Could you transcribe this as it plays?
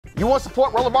You want to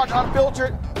support Roland Martin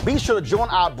Unfiltered? Be sure to join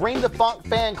our Bring the Funk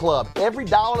fan club. Every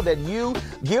dollar that you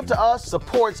give to us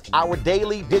supports our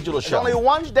daily digital show. There's only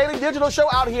one daily digital show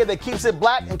out here that keeps it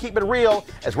black and keep it real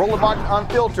as Roland Martin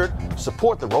Unfiltered.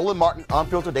 Support the Roland Martin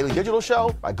Unfiltered daily digital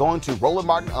show by going to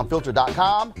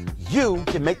RolandMartinUnfiltered.com. You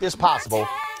can make this possible.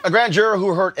 A grand juror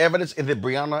who heard evidence in the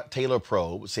Breonna Taylor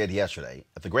probe said yesterday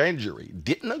that the grand jury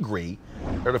didn't agree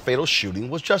that a fatal shooting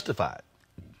was justified.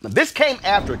 Now, this came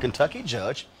after a Kentucky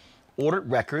judge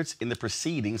ordered records in the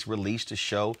proceedings released to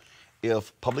show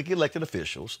if public elected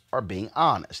officials are being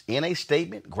honest. In a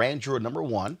statement, grand juror number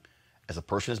 1, as a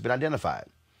person has been identified,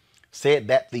 said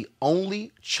that the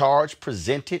only charge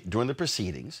presented during the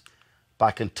proceedings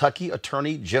by Kentucky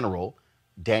Attorney General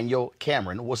Daniel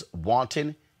Cameron was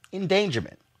wanton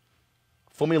endangerment.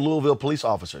 Former Louisville police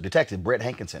officer, Detective Brett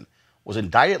Hankison, was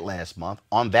indicted last month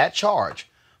on that charge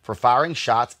for firing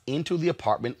shots into the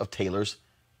apartment of Taylor's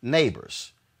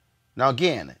neighbors. Now,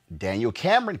 again, Daniel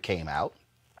Cameron came out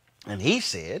and he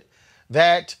said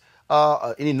that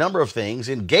any number of things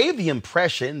and gave the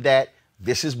impression that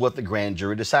this is what the grand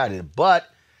jury decided. But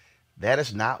that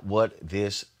is not what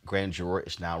this grand juror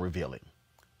is now revealing.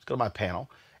 Let's go to my panel.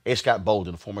 A. Scott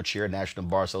Bolden, former chair, National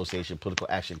Bar Association Political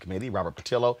Action Committee. Robert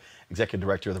Patillo, executive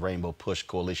director of the Rainbow Push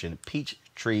Coalition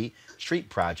Peachtree Street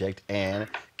Project. And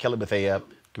Kelly Bethea,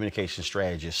 communication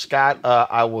strategist. Scott,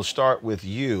 I will start with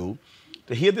you.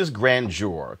 To hear this grand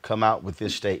juror come out with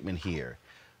this statement here,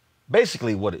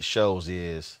 basically what it shows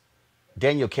is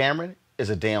Daniel Cameron is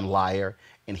a damn liar,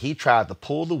 and he tried to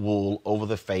pull the wool over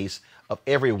the face of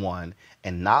everyone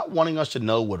and not wanting us to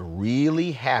know what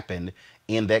really happened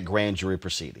in that grand jury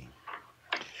proceeding.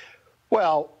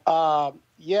 Well,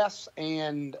 yes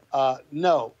and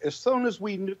no. As soon as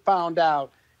we found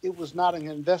out it was not an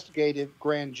investigative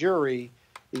grand jury,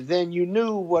 then you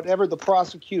knew whatever the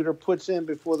prosecutor puts in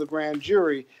before the grand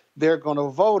jury, they're going to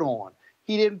vote on.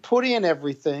 He didn't put in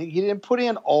everything. He didn't put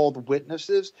in all the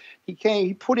witnesses.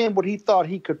 He put in what he thought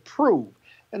he could prove.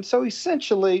 And so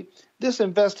essentially, this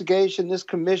investigation, this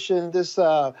commission,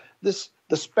 the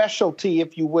specialty,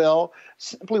 if you will,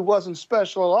 simply wasn't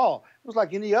special at all. It was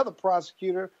like any other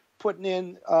prosecutor putting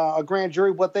in a grand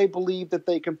jury what they believe that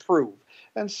they can prove.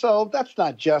 And so that's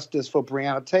not justice for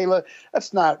Breonna Taylor.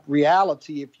 That's not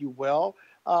reality, if you will.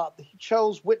 He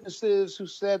chose witnesses who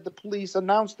said the police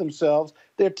announced themselves.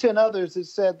 There are 10 others that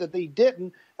said that they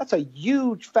didn't. That's a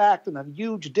huge fact and a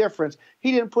huge difference.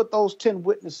 He didn't put those 10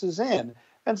 witnesses in.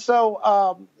 And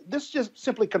so this just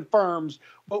simply confirms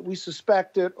what we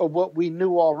suspected or what we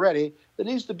knew already. There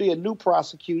needs to be a new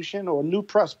prosecution or a new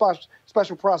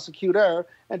special prosecutor,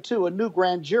 and 2, a new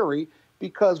grand jury,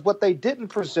 because what they didn't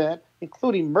present,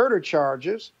 including murder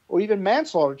charges or even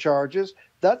manslaughter charges,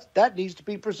 that needs to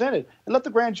be presented. And let the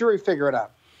grand jury figure it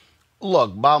out.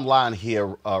 Look, bottom line here,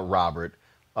 Robert,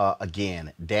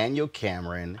 again, Daniel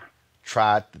Cameron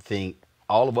tried to think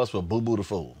all of us were boo-boo the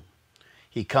fool.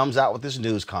 He comes out with this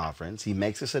news conference. He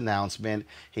makes this announcement,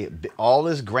 all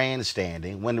this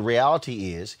grandstanding, when the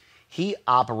reality is he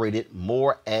operated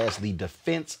more as the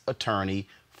defense attorney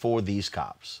for these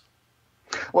cops.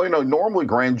 Well, normally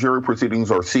grand jury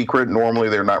proceedings are secret. Normally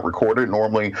they're not recorded.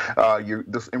 Normally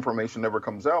this information never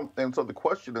comes out. And so the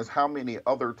question is, how many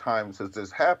other times has this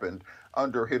happened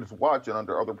under his watch and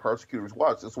under other prosecutors'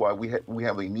 watch? That's why we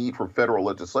have a need for federal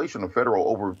legislation and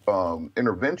federal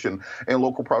intervention in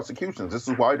local prosecutions. This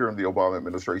is why during the Obama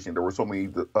administration there were so many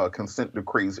consent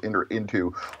decrees entered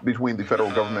into between the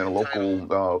federal government and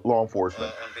local law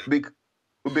enforcement.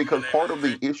 Because part of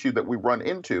the issue that we run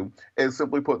into is,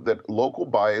 simply put, that local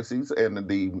biases and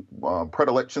the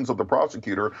predilections of the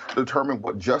prosecutor determine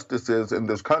what justice is in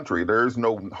this country. There is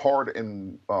no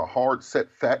hard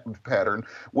set fact pattern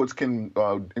which can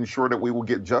ensure that we will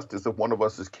get justice if one of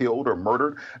us is killed or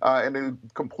murdered. And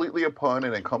it's completely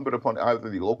incumbent upon either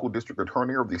the local district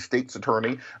attorney or the state's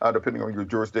attorney, depending on your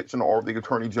jurisdiction, or the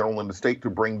attorney general in the state to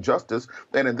bring justice.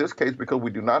 And in this case, because we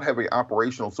do not have an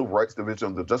operational civil rights division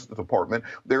of the Justice Department,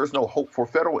 there is no hope for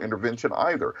federal intervention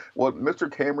either. What Mr.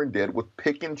 Cameron did was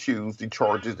pick and choose the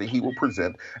charges that he will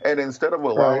present, and instead of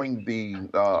allowing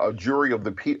a jury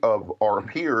of our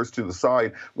peers to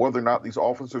decide whether or not these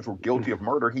officers were guilty of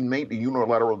murder, he made the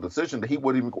unilateral decision that he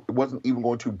wasn't even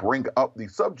going to bring up the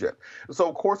subject. So,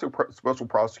 of course, a special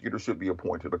prosecutor should be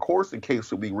appointed. Of course, the case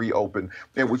should be reopened,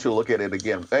 and we should look at it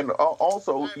again. And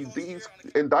also, these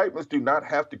indictments do not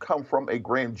have to come from a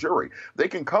grand jury. They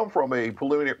can come from a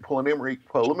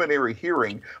preliminary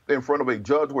hearing in front of a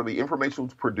judge where the information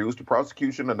was produced. The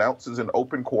prosecution announces in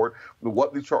open court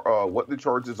what the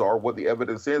charges are, what the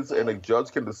evidence is, and a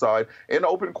judge can decide in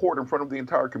open court in front of the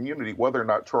entire community whether or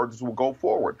not charges will go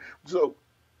forward. So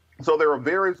So there are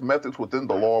various methods within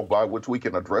the law by which we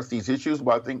can address these issues,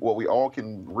 but I think what we all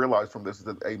can realize from this is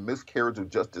that a miscarriage of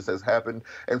justice has happened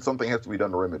and something has to be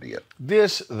done to remedy it.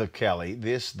 This,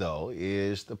 though,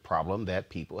 is the problem that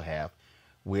people have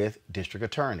with district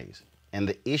attorneys. And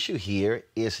the issue here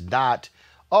is not,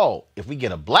 oh, if we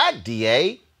get a black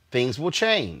DA, things will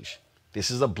change.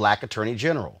 This is a black attorney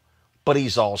general, but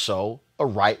he's also a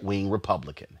right-wing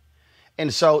Republican.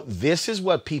 And so this is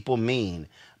what people mean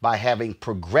by having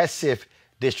progressive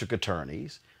district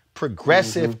attorneys,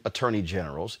 progressive attorney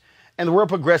generals, and the word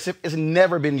progressive has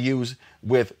never been used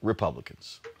with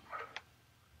Republicans.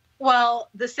 Well,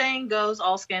 the saying goes,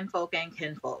 all skin folk and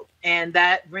kinfolk, and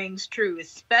that rings true,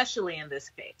 especially in this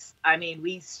case. I mean,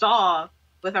 we saw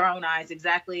with our own eyes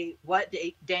exactly what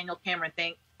Daniel Cameron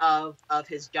thinks of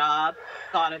his job,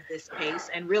 thought of this case,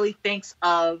 and really thinks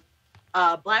of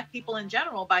Black people in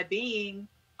general by being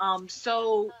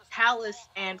so callous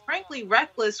and frankly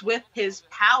reckless with his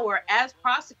power as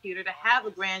prosecutor to have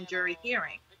a grand jury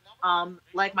hearing.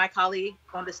 Like my colleague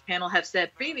on this panel have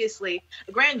said previously,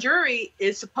 a grand jury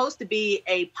is supposed to be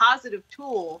a positive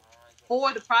tool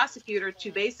for the prosecutor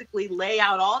to basically lay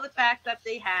out all the facts that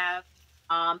they have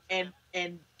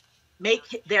and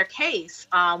make their case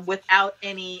without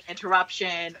any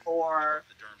interruption or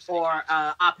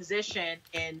opposition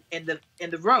in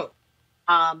the room.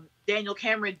 Daniel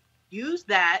Cameron used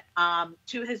that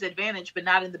to his advantage, but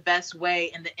not in the best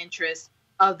way in the interest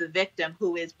of the victim,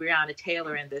 who is Breonna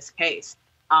Taylor in this case.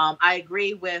 I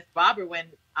agree with Robert when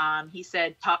he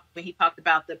talked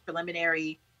about the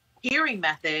preliminary hearing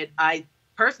method. I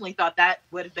personally thought that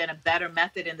would have been a better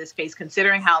method in this case,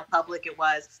 considering how public it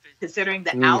was, considering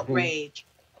the outrage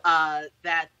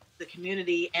that the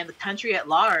community and the country at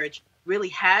large really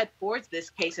had towards this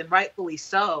case, and rightfully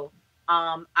so.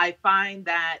 I find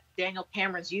that Daniel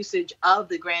Cameron's usage of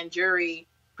the grand jury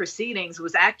proceedings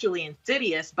was actually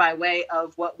insidious by way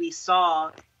of what we saw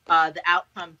the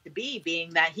outcome to be,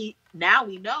 being that now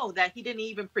we know that he didn't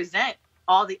even present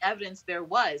all the evidence there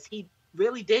was. He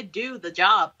really did do the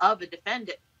job of a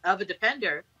defender,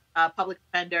 public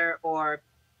defender, or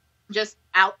just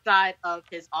outside of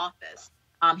his office.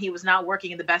 He was not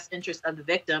working in the best interest of the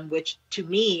victim, which to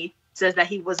me says that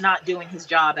he was not doing his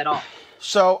job at all.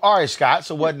 So, all right, Scott.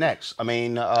 So what next? I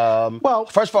mean, well,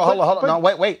 first of all, hold on. No,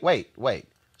 wait.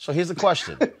 So here's the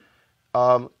question.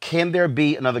 Can there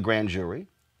be another grand jury?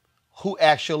 Who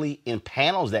actually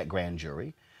impanels that grand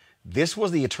jury? This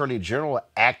was the Attorney General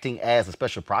acting as a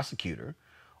special prosecutor.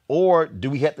 Or do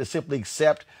we have to simply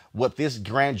accept what this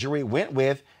grand jury went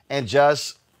with and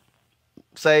just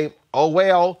say, oh,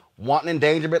 well, wanton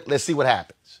endangerment, let's see what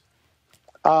happens?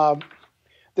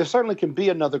 There certainly can be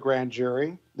another grand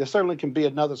jury. There certainly can be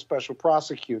another special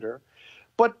prosecutor.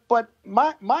 But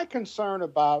my concern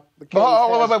about the case...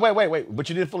 Wait. But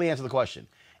you didn't fully answer the question.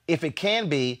 If it can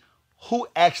be, who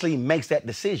actually makes that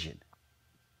decision?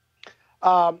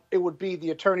 It would be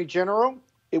the Attorney General.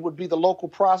 It would be the local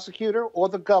prosecutor or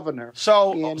the governor in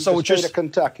the state of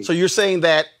Kentucky. So you're saying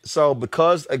that,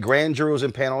 because a grand jury was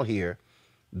impaneled here,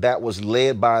 that was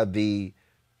led by the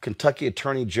Kentucky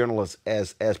Attorney General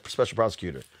as special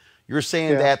prosecutor, you're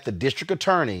saying that the district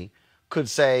attorney could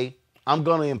say, I'm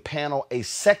going to impanel a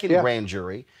second grand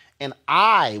jury, and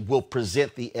I will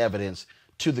present the evidence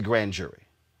to the grand jury.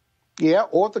 Yeah,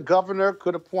 or the governor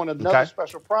could appoint another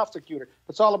special prosecutor.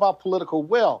 It's all about political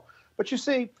will. But you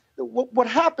see, what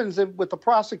happens with the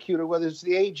prosecutor, whether it's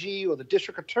the AG or the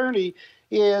district attorney,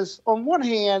 is on one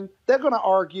hand, they're going to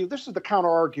argue, this is the counter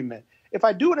argument. If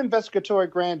I do an investigatory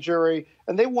grand jury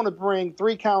and they want to bring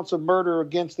 3 counts of murder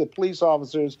against the police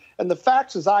officers, and the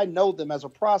facts as I know them as a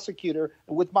prosecutor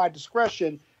and with my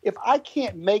discretion, if I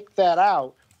can't make that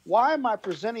out, why am I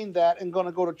presenting that and going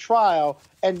to go to trial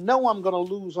and know I'm going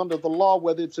to lose under the law,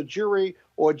 whether it's a jury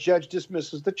or a judge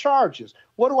dismisses the charges?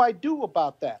 What do I do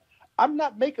about that? I'm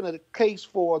not making a case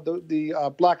for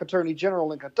the Black Attorney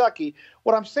General in Kentucky.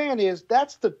 What I'm saying is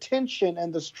that's the tension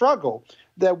and the struggle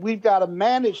that we've got to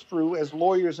manage through as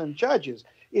lawyers and judges.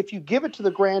 If you give it to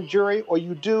the grand jury or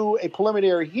you do a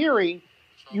preliminary hearing,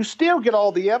 you still get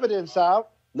all the evidence out.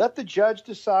 Let the judge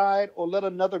decide or let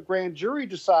another grand jury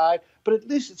decide, but at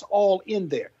least it's all in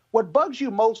there. What bugs you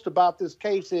most about this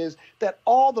case is that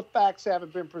all the facts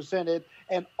haven't been presented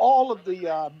and all of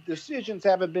the decisions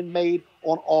haven't been made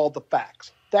on all the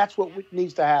facts. That's what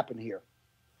needs to happen here.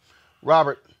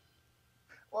 Robert.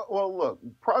 Well, look,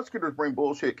 prosecutors bring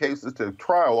bullshit cases to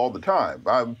trial all the time.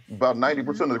 About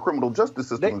 90% of the criminal justice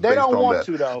system is based on that. They don't want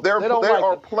to, though.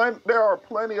 There are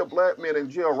plenty of black men in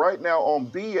jail right now on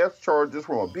BS charges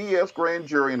from a BS grand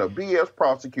jury and a BS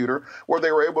prosecutor where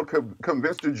they were able to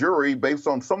convince the jury based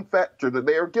on some factor that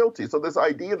they are guilty. So this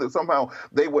idea that somehow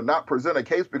they would not present a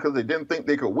case because they didn't think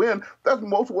they could win, that's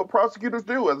most of what prosecutors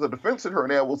do. As a defense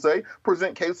attorney, I will say,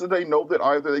 present cases they know that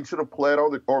either they should have pled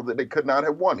or that they could not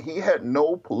have won. He had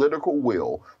no political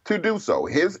will to do so.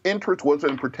 His interest was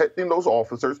in protecting those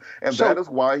officers, and that is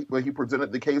why he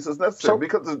presented the case as necessary.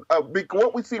 Because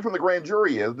what we see from the grand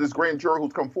jury is, this grand jury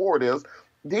who's come forward is,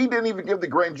 he didn't even give the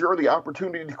grand jury the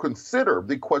opportunity to consider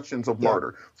the questions of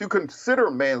murder, to consider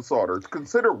manslaughter, to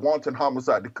consider wanton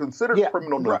homicide, to consider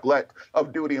criminal neglect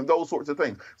of duty and those sorts of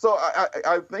things. So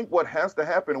I think what has to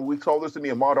happen, and we saw this in the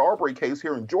Ahmaud Arbery case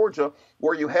here in Georgia,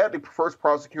 where you had the first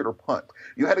prosecutor punt,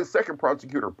 you had a second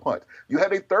prosecutor punt, you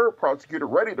had a third prosecutor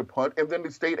ready to punt, and then the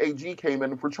state AG came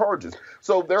in for charges.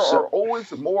 So there are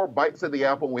always more bites of the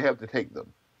apple, and we have to take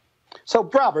them. So,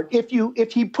 Robert, if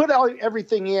he put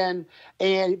everything in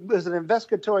and it was an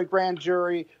investigatory grand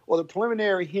jury or the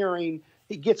preliminary hearing,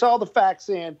 he gets all the facts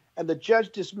in and the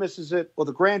judge dismisses it or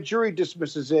the grand jury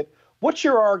dismisses it, what's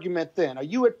your argument then? Are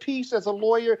you at peace as a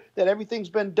lawyer that everything's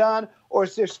been done, or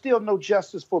is there still no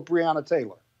justice for Breonna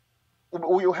Taylor?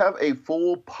 We'll have a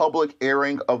full public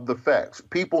airing of the facts.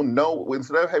 People know,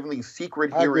 instead of having these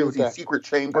secret hearings, these secret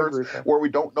chambers where we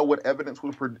don't know what evidence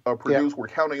was produced, we're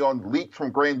counting on leaks from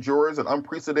grand jurors and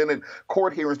unprecedented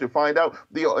court hearings to find out.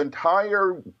 The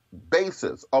entire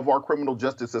basis of our criminal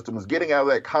justice system is getting out of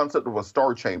that concept of a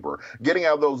star chamber, getting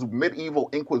out of those medieval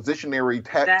inquisitionary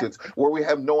tactics where we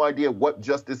have no idea what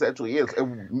justice actually is. If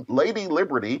Lady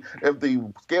Liberty, if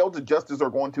the scales of justice are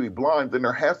going to be blind, then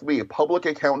there has to be a public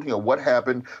accounting of what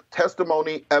happened,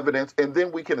 testimony, evidence, and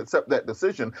then we can accept that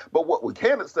decision. But what we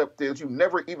can't accept is you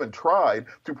never even tried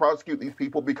to prosecute these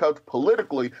people because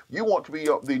politically you want to be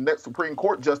the next Supreme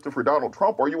Court justice for Donald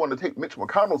Trump, or you want to take Mitch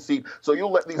McConnell's seat, so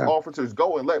you'll let these officers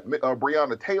go and let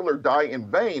Breonna Taylor die in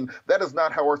vain. That is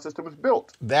not how our system is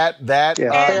built. That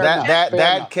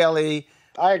Kelly,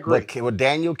 I agree. What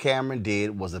Daniel Cameron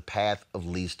did was a path of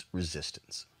least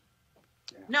resistance.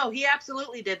 No, he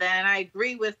absolutely did that, and I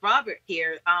agree with Robert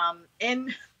here.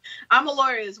 And I'm a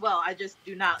lawyer as well. I just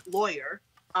do not lawyer.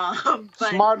 But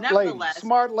smart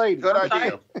lady. Good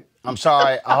idea. I'm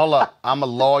sorry. Hold up. I'm a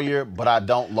lawyer, but I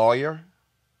don't lawyer.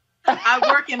 I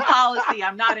work in policy.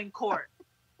 I'm not in court.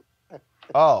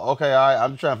 Oh, okay. All right.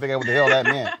 I'm trying to figure out what the hell that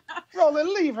meant. Roland,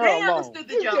 leave her alone. Understood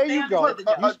the joke. There you go.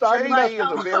 You started is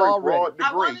a very broad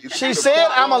degree. She said,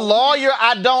 "I'm a lawyer.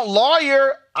 I don't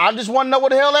lawyer." I just want to know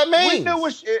what the hell that means.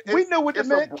 We knew what it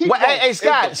meant. Hey,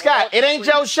 Scott, it ain't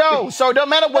your show, so it don't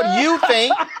matter what you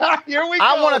think. Here we go.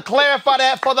 I want to clarify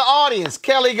that for the audience.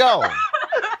 Kelly, go.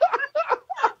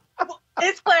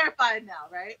 It's clarified now,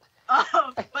 right?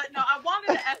 But no, I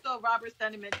wanted to echo Robert's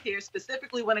sentiment here,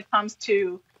 specifically when it comes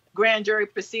to grand jury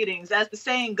proceedings. As the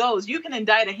saying goes, you can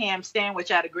indict a ham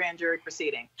sandwich at a grand jury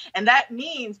proceeding. And that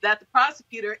means that the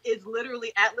prosecutor is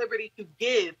literally at liberty to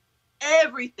give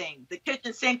everything, the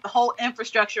kitchen sink, the whole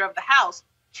infrastructure of the house,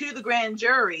 to the grand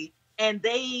jury. And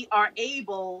they are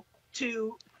able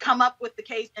to come up with the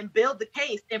case and build the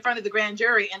case in front of the grand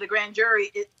jury. And the grand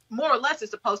jury, more or less, is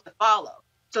supposed to follow.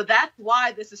 So that's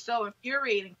why this is so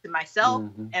infuriating to myself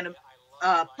and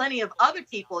plenty of other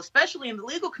people, especially in the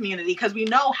legal community, because we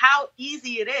know how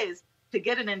easy it is to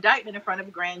get an indictment in front of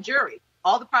a grand jury.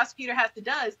 All the prosecutor has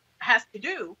to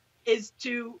do is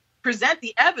to present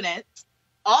the evidence,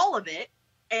 all of it,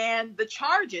 and the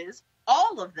charges,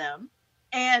 all of them,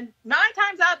 and 9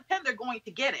 times out of 10, they're going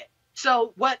to get it.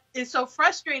 So what is so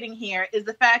frustrating here is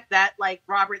the fact that, like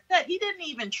Robert said, he didn't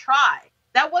even try.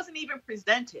 That wasn't even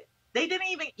presented. He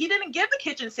didn't give the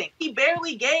kitchen sink. He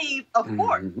barely gave a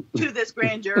fork to this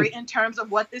grand jury in terms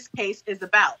of what this case is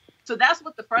about. So that's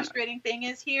what the frustrating thing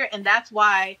is here. And that's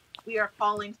why we are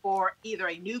calling for either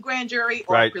a new grand jury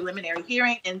or a preliminary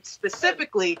hearing, and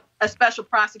specifically a special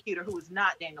prosecutor who is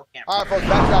not Daniel Cameron. All right, folks,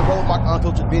 back to our Roland Mark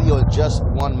Unfiltered video in just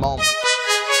one moment.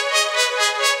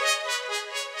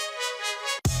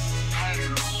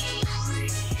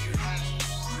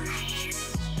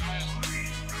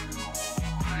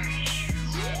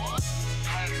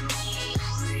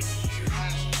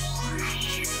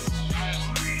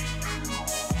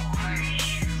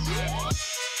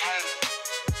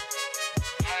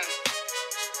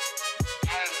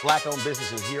 Black-owned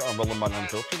businesses here on Roland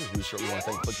Unfiltered. We certainly want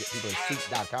to thank people at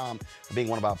Ceek.com for being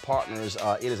one of our partners.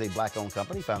 It is a Black-owned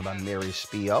company founded by Mary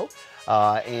Spio.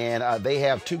 And they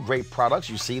have two great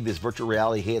products. You see this virtual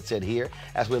reality headset here.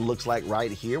 That's what it looks like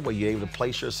right here, where you're able to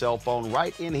place your cell phone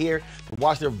right in here to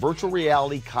watch their virtual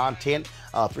reality content,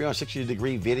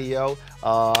 360-degree video,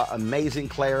 amazing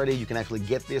clarity. You can actually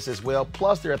get this as well.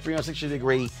 Plus, they're a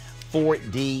 360-degree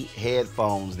 4D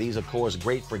headphones. These, of course,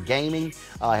 great for gaming.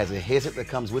 Has a headset that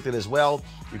comes with it as well.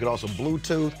 You can also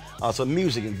Bluetooth, some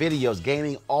music and videos,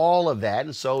 gaming, all of that.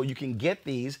 And so you can get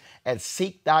these at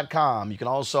Ceek.com. You can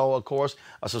also, of course,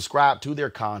 subscribe to their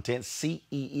content,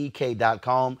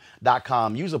 Ceek.com.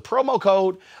 Use the promo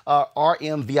code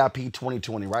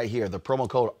RMVIP2020 right here. The promo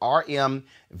code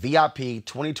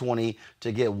RMVIP2020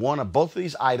 to get one of both of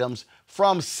these items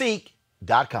from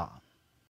Ceek.com.